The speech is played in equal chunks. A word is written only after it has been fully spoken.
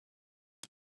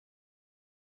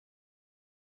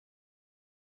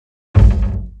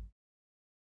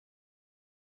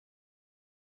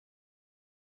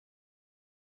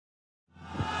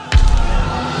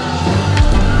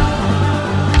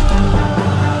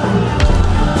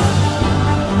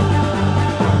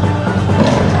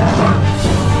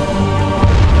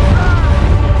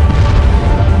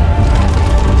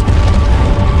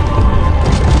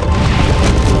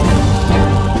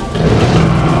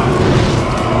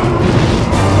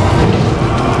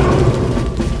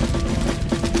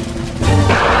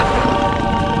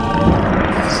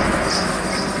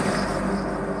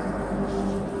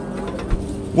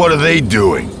What are they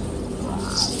doing?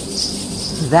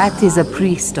 That is a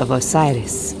priest of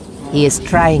Osiris. He is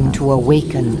trying to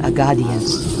awaken a guardian.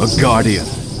 A guardian?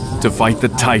 To fight the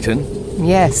Titan?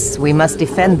 Yes, we must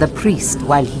defend the priest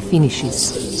while he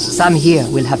finishes. Some here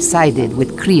will have sided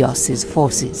with Krios'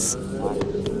 forces.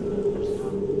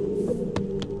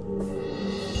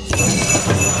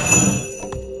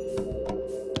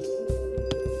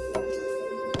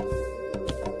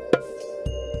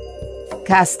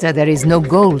 Caster, there is no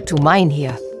gold to mine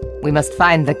here. We must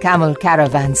find the camel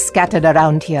caravans scattered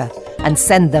around here and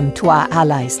send them to our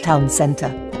allies' town center.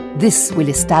 This will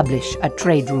establish a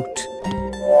trade route.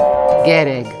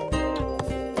 Gereg.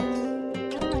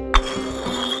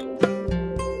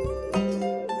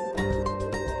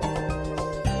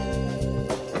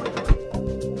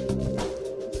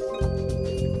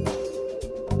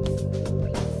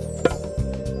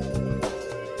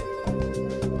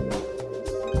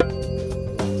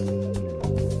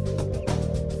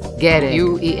 Gereg.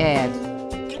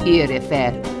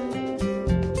 Irefer.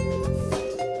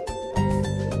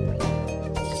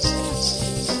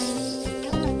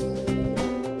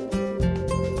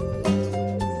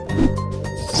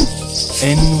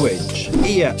 Enwedge.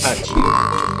 Ia Atiu.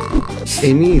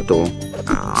 Enito.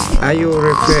 Ayo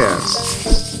refer.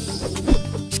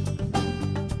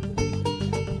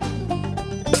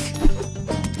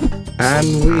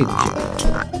 Anwidge.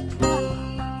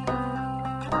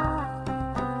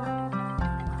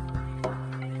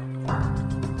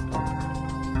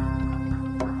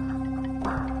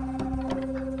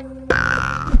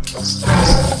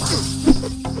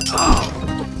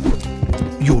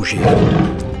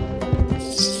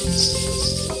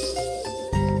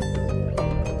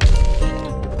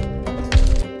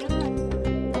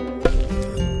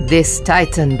 This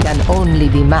Titan can only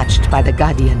be matched by the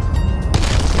Guardian.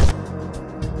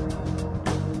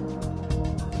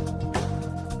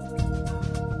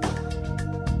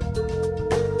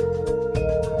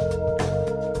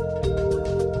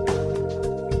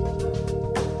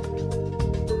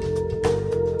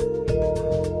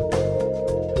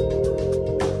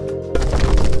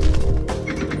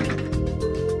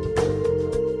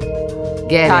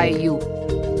 Caillou.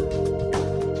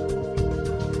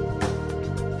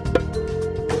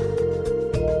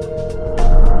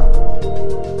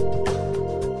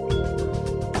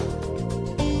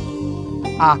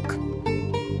 Ak.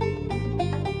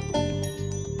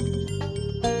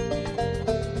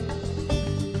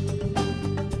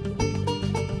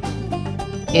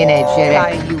 Inegere.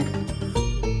 Caillou.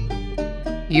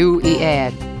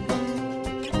 UER.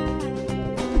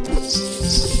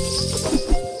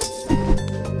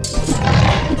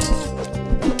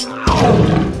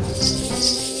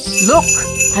 Look!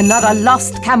 Another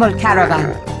lost camel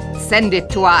caravan. Send it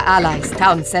to our allies'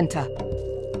 town center.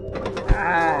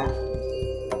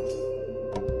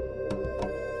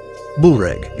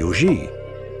 Bureg, Yuji.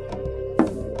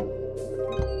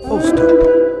 Osto.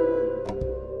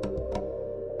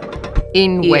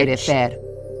 In Werefer.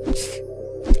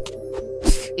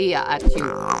 Ia Atiu.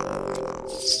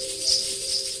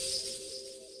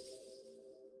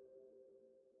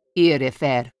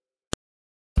 Irefer.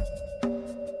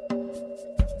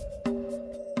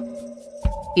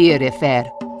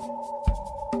 Irefer.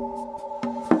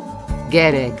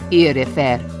 Gereg.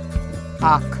 Irefer.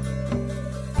 Ak.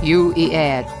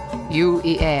 UER.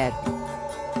 UER.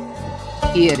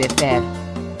 Irefer.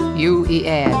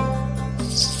 UER.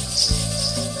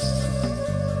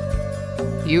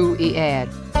 UER.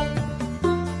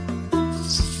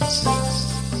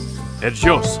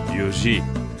 Erjos, Yuji.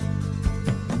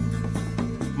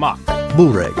 Mak.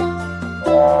 Bureg.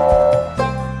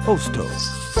 Osto.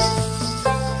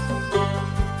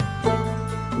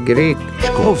 Greek.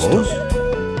 Ostos.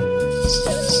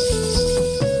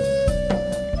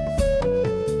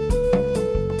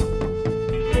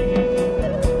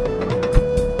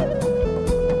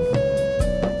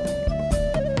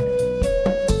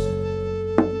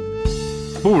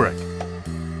 Bureg.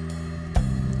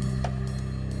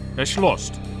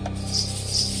 Erschlossen.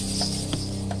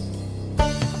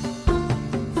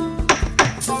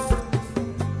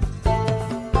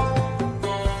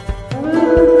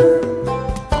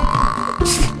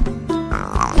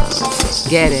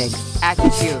 Gereg.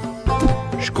 Atiu.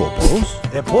 Skopos.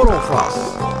 Eporofas.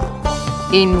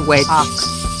 In wedge. Ak.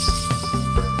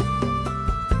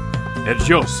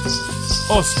 Erjos.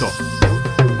 Osto.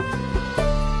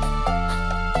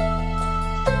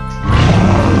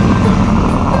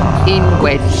 In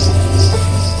wedge.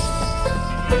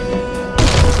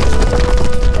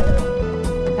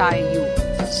 Caillou.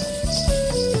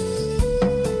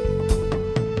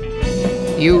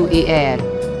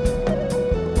 UER.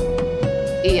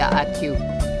 Ia at you.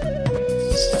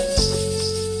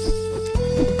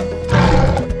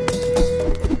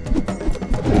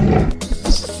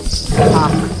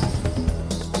 Ak.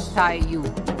 Tai you.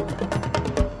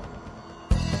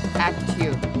 At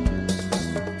you.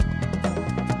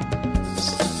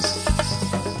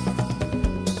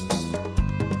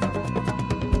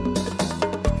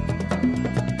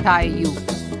 Tai you.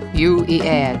 You I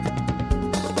er.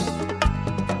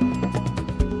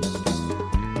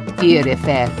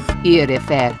 Irifer.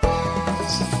 Irifer.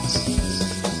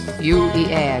 You I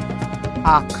er.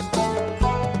 Ak.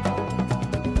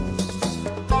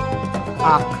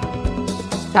 Ak.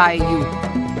 Tai you.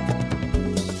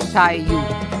 Tai you.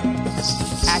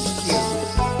 At you.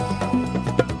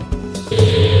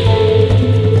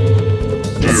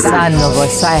 The son of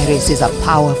Osiris is a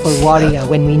powerful warrior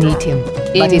when we need him.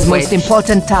 But his most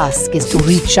important task is to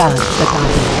recharge the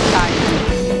guardian.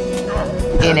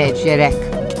 Ine Jerek.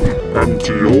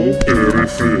 Antio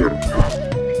Erifer.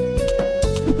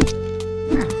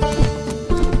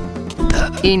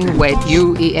 In wet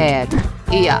you I er.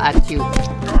 Ia at you.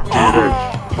 Arek.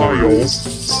 Hayo.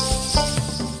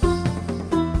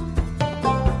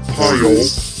 Hayo.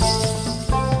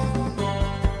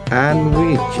 And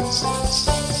which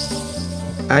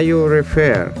are you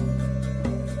refer?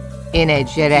 Ine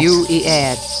Jerek. You I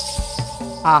er.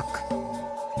 Ak.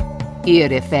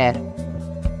 Irifer.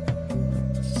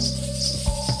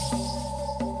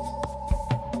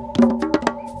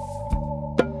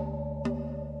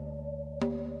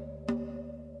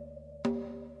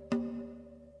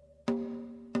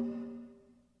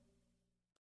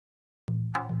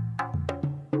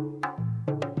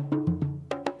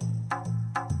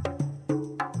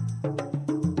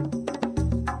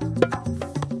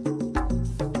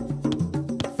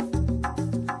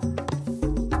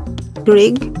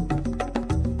 Greg.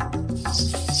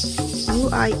 You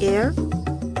I air.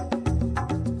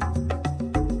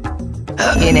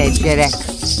 Ine Jerek.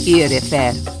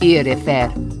 Irifer. Irifer.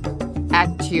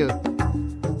 At you.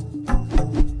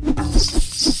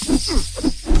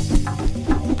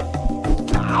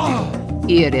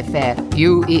 Irifer.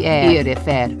 You I er.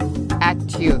 Irifer.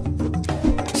 At you.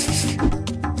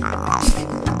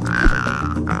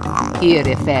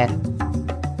 Irifer.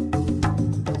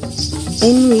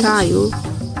 In Tayo.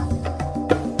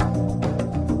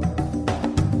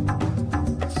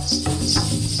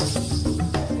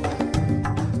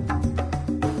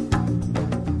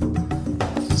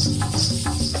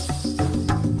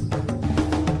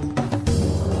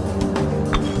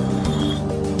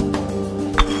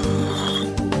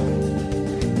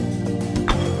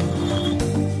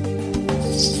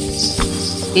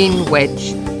 In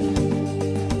wedge.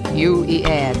 You I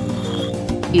er.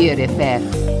 Irifer.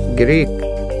 Greek.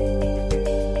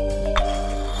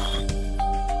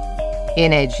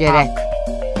 Ine Jerek.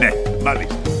 Ne, Mali.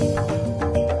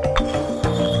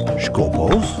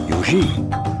 Skopos, Yoshi.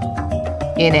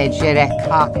 Ine Jerek.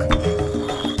 Ak.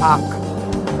 Ak.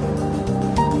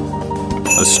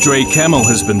 A stray camel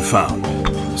has been found.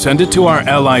 Send it to our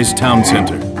allies' town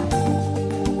center.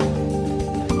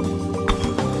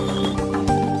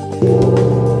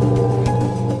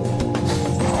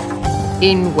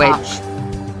 In wedge.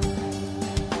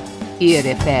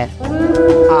 Irifer.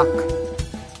 Ak.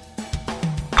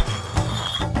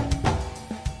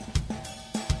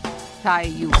 Tai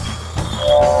you.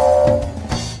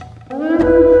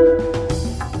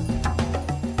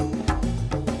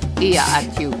 Ia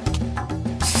at you.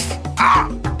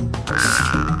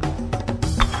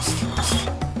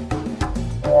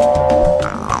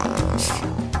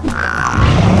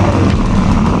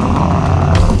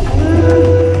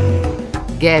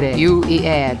 Get it. You I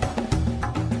er.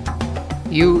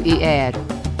 You I er.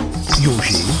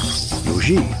 Yoshi.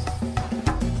 Yoshi.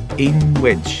 In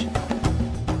wedge.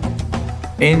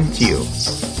 Entio.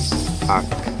 Ak.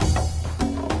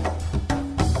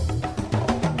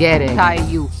 Get it. Tai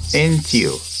you.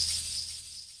 Entio.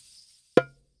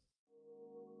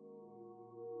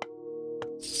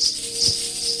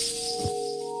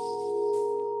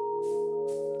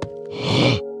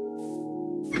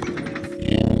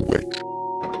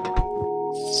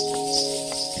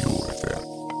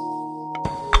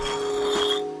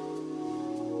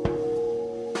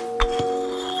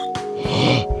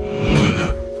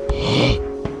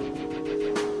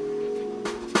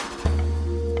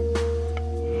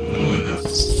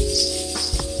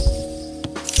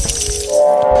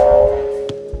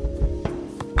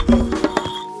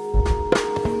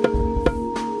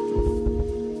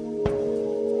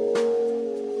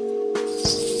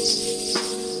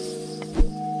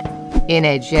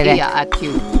 Ine Jerek. Ia at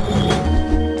you.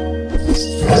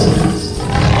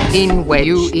 In wedge.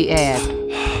 You I er.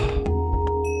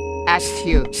 At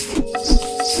you.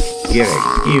 Gerek,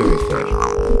 Irifer.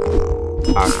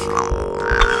 Ak.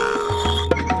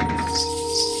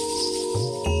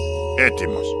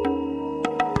 Etimos.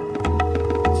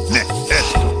 Ne,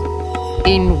 esto.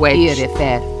 In wedge.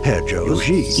 Irifer. Herjo.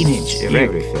 Yoji. Inage,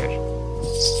 Irifer.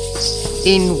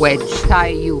 In wedge. Tie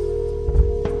you.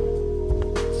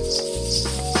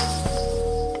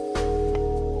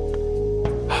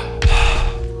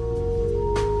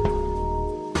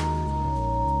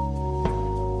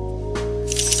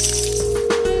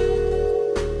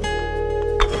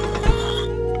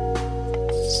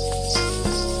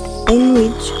 In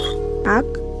which? Ak.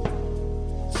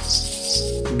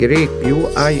 Greek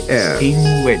UIR.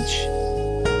 In wedge.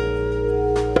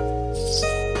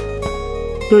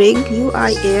 Greg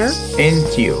UIR.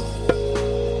 Entio.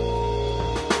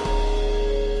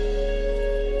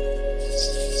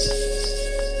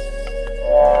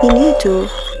 Inito.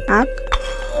 Ak.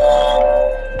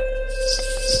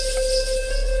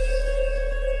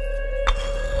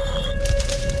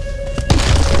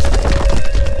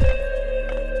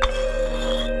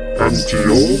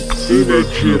 Antio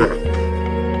Imagire.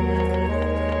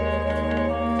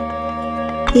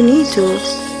 Inito.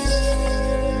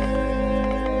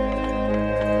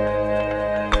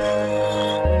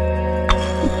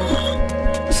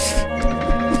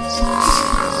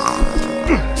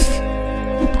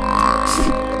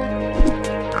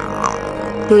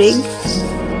 Greg.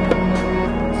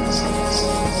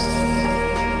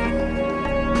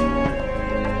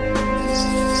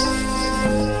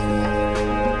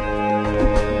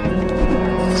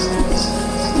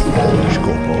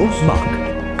 Skopos. Mak.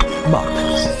 Mak.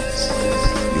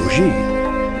 Yoji.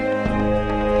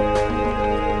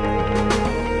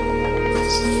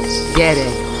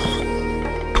 Gerek.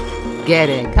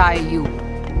 Gerek. Tie you.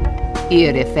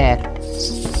 Irifer.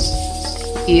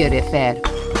 Irifer.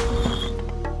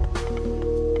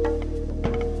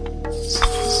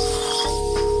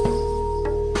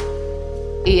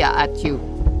 Ia at you.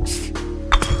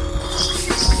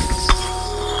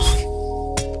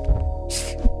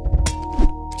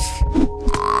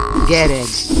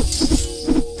 Gereg.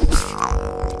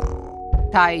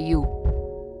 Tie you.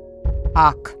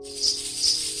 Ak.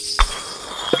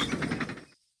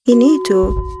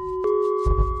 Inito.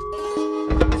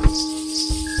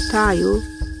 Tayo.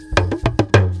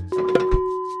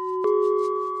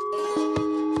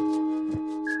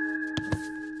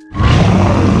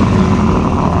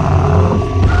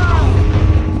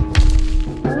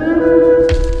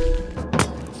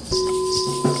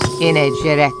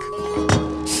 Inegerek.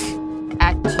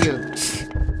 At you.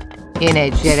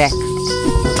 Inegerek.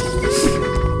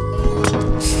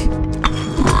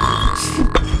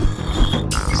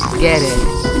 Get it.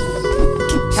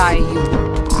 Tie you.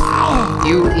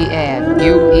 UER.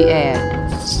 UER.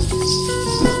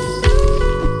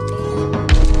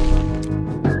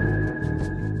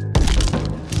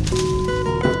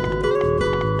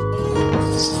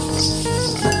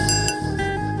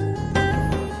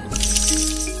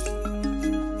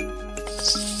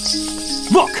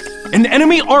 Look! An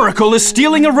enemy oracle is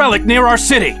stealing a relic near our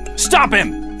city! Stop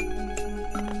him!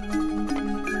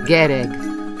 Gereg.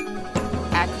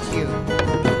 At you.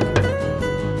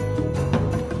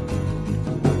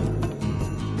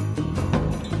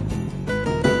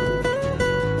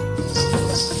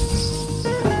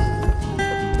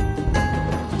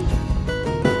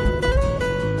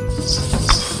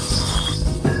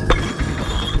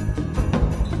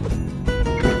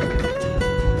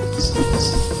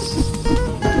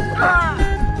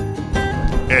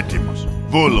 Έτοιμος.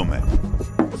 Βούλουμε.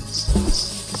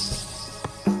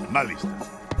 Μάλιστα.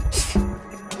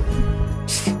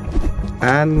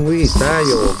 And we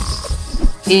tayo.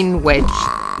 In wedge.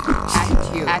 At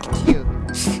you. At you.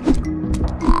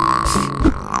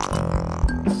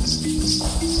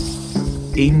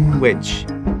 In wedge.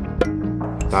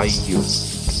 Tie you.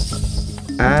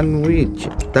 And which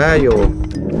tayo.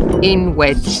 In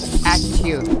wedge. At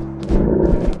you.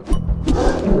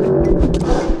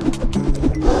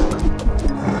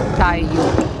 Tie you.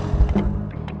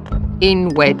 In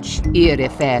wedge.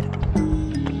 Irifer.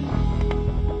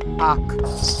 Ak.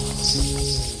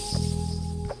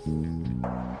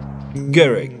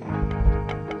 Gerek.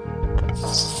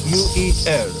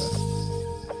 UER.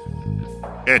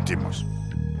 Έτοιμος.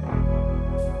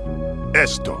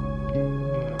 Έστω.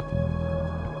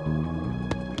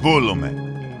 Βούλουμε.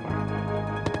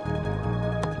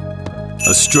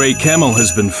 A stray camel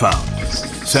has been found.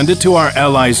 Send it to our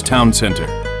allies' town center.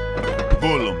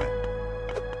 Βούλουμε.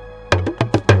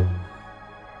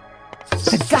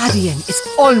 The Guardian is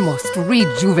almost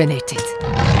rejuvenated.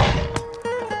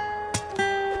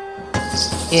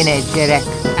 Inegerek.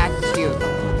 At you.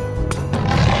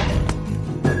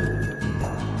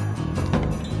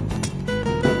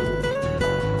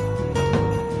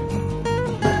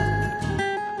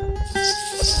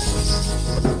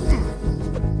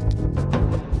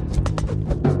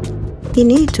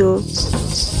 Inito.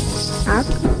 Ak.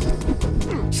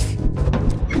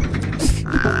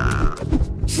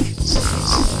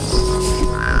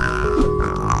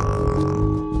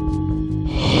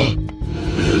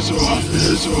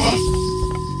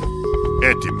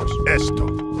 Έτοιμος, έστω.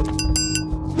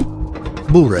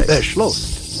 Bure. Beschlossen.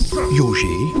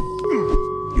 Yuji.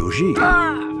 Yuji.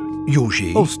 Yuji.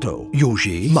 Osto.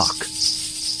 Yuji. Mak.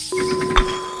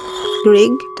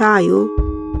 Rig. Tayo.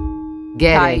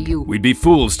 Gereg. We'd be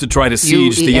fools to try to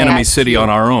siege the enemy city on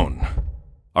our own.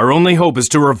 Our only hope is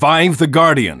to revive the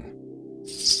Guardian.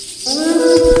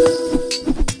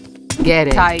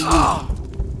 Gereg.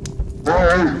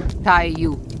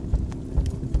 Tayu.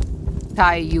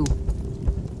 Tayu.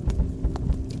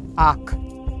 Ak.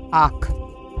 Ak.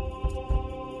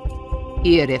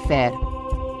 Irefer.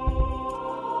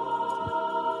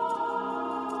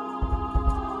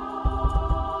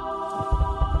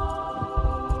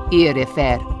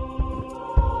 Irefer.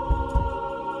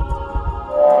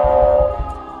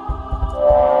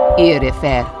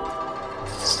 Irefer.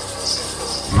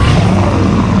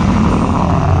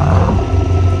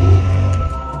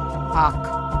 Ak.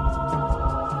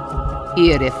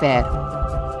 Irefer.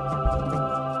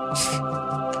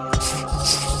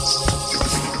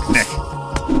 Ναι.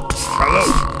 Καλώς.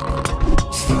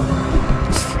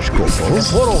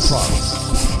 Skopos. Horofa.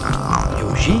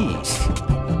 Yuji.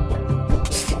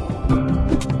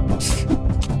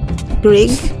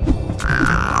 Rig.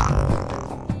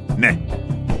 Ναι.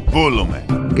 Βούλουμε.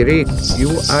 Greek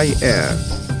UIR.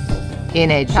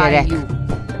 Ine Jerek.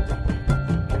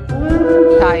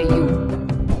 Tayu.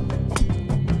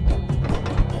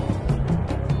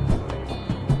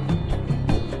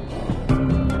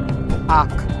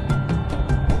 Ak.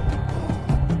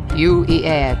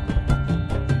 UER.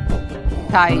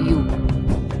 Tayu.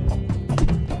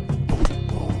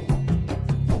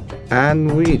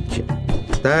 Anwich.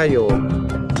 Tayo.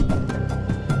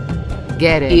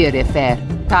 Gereg. Irefer.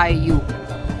 Tayu.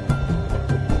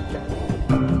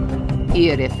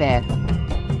 Irefer.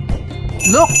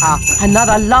 Look!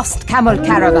 Another lost camel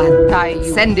caravan. Tayu.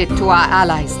 Send it to our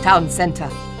allies' town center.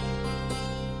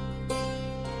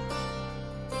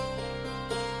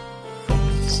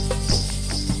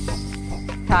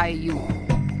 Tayu.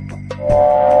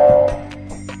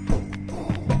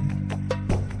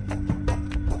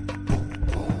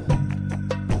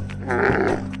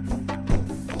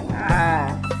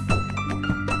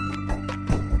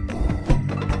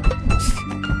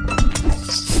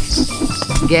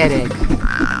 Gereg.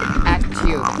 At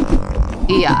you.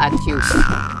 Ia at you.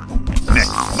 Ναι,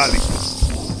 μάλιστα.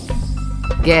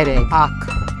 Gereg. Ak.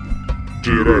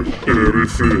 Direk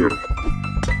Erifir.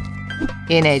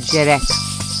 Ine Jerek.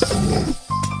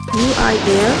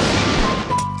 UIR.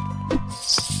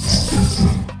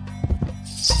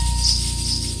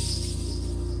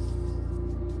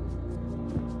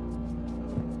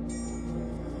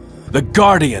 The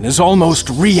Guardian is almost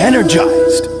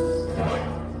re-energized.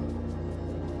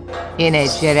 Ine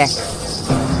Jerek.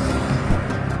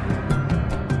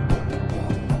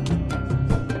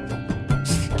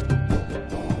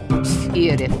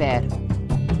 Irefer.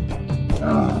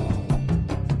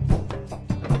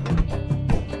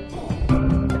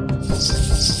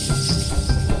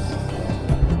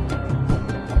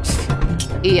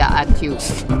 Ia at you.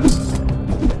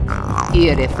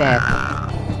 Irefer.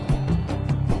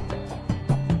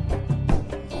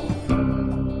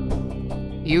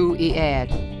 UER.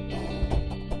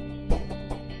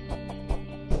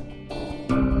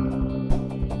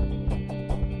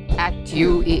 At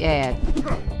UER.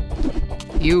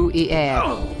 UER.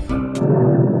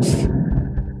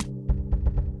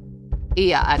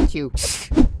 Ia at you.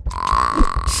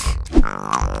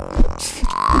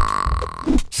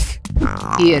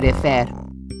 Irefer.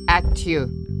 At you.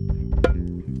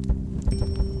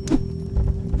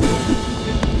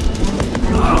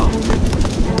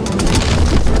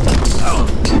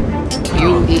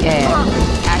 UER.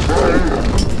 At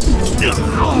you.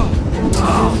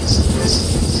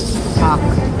 Ak.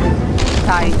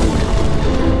 Tai.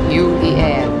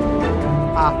 UER.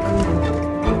 Ak.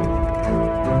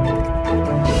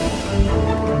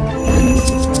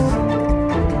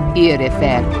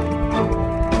 Irefer.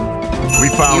 We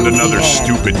found another UER.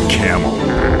 stupid camel.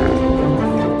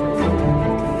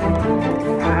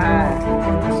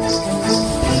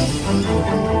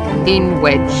 In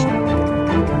wedge.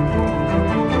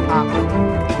 Ak.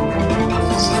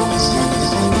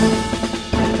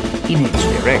 Image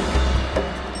direct.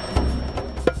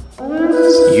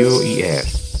 UER.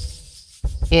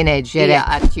 Ine Jerek.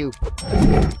 At you.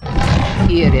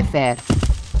 Irefer.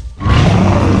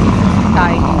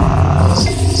 Tai.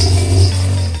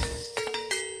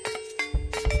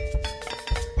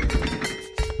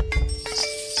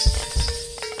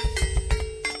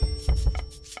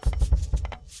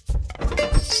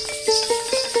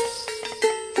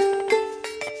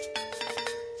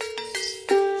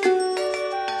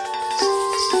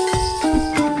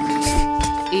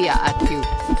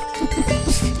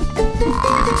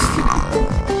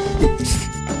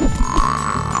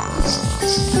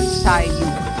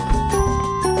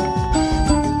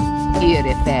 Here,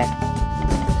 refer.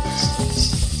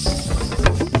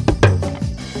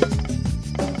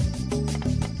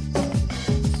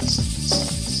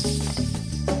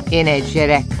 Ine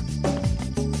Jerek.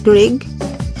 Grig.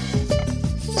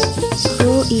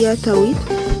 Pro iya tawit.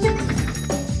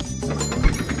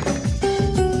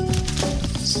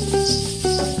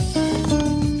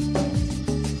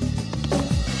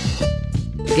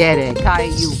 Gere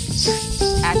Kayu.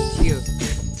 Actu.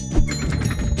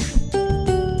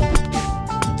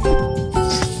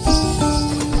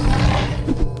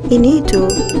 Inito.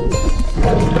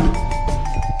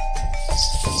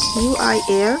 UI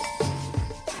air.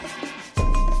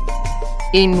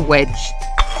 In wedge.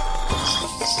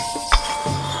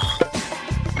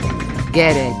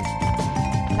 Gereg.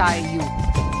 Kayu.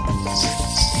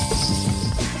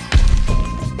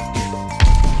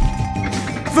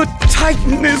 The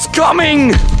Titan is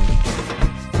coming!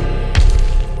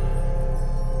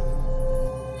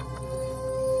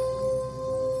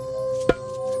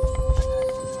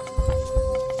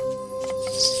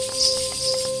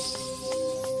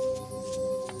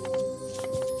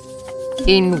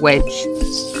 In wedge.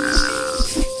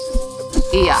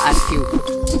 Ia actu.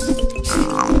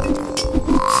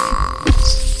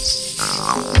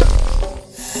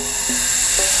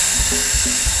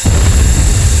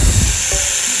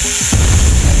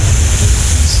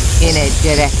 Ine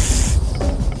Jerek.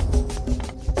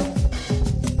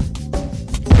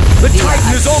 The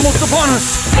Titan is almost upon us!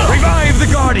 Revive the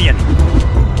Guardian!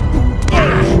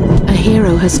 A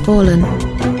hero has fallen.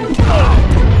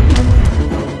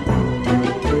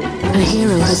 A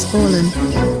hero has fallen.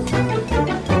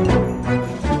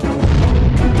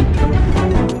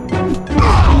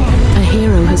 A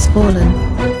hero has fallen.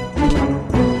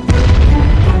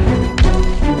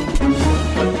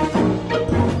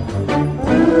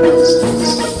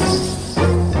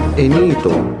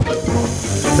 Inito.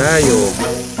 Tayo.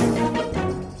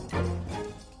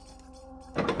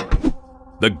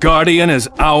 The Guardian is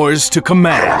ours to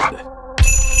command.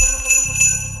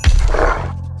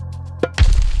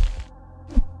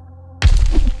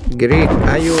 Greek,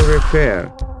 ayo refer.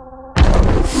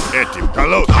 Etim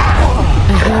Kalot.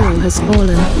 A hero has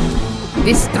fallen.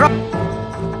 Destroy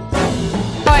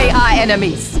our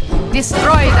enemies.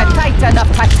 Destroy the Titan of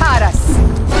Tartarus.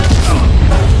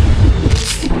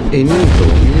 Inito,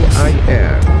 UI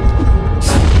air.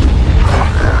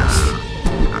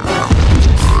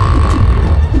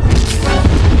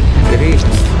 Greek,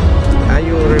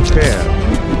 ayo refer.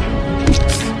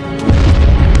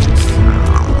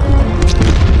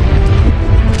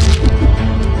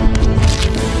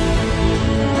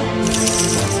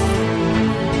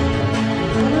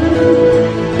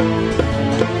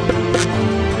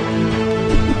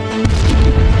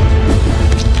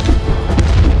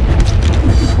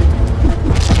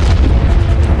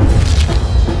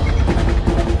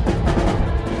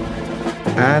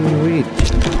 And reach.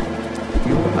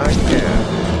 You are there.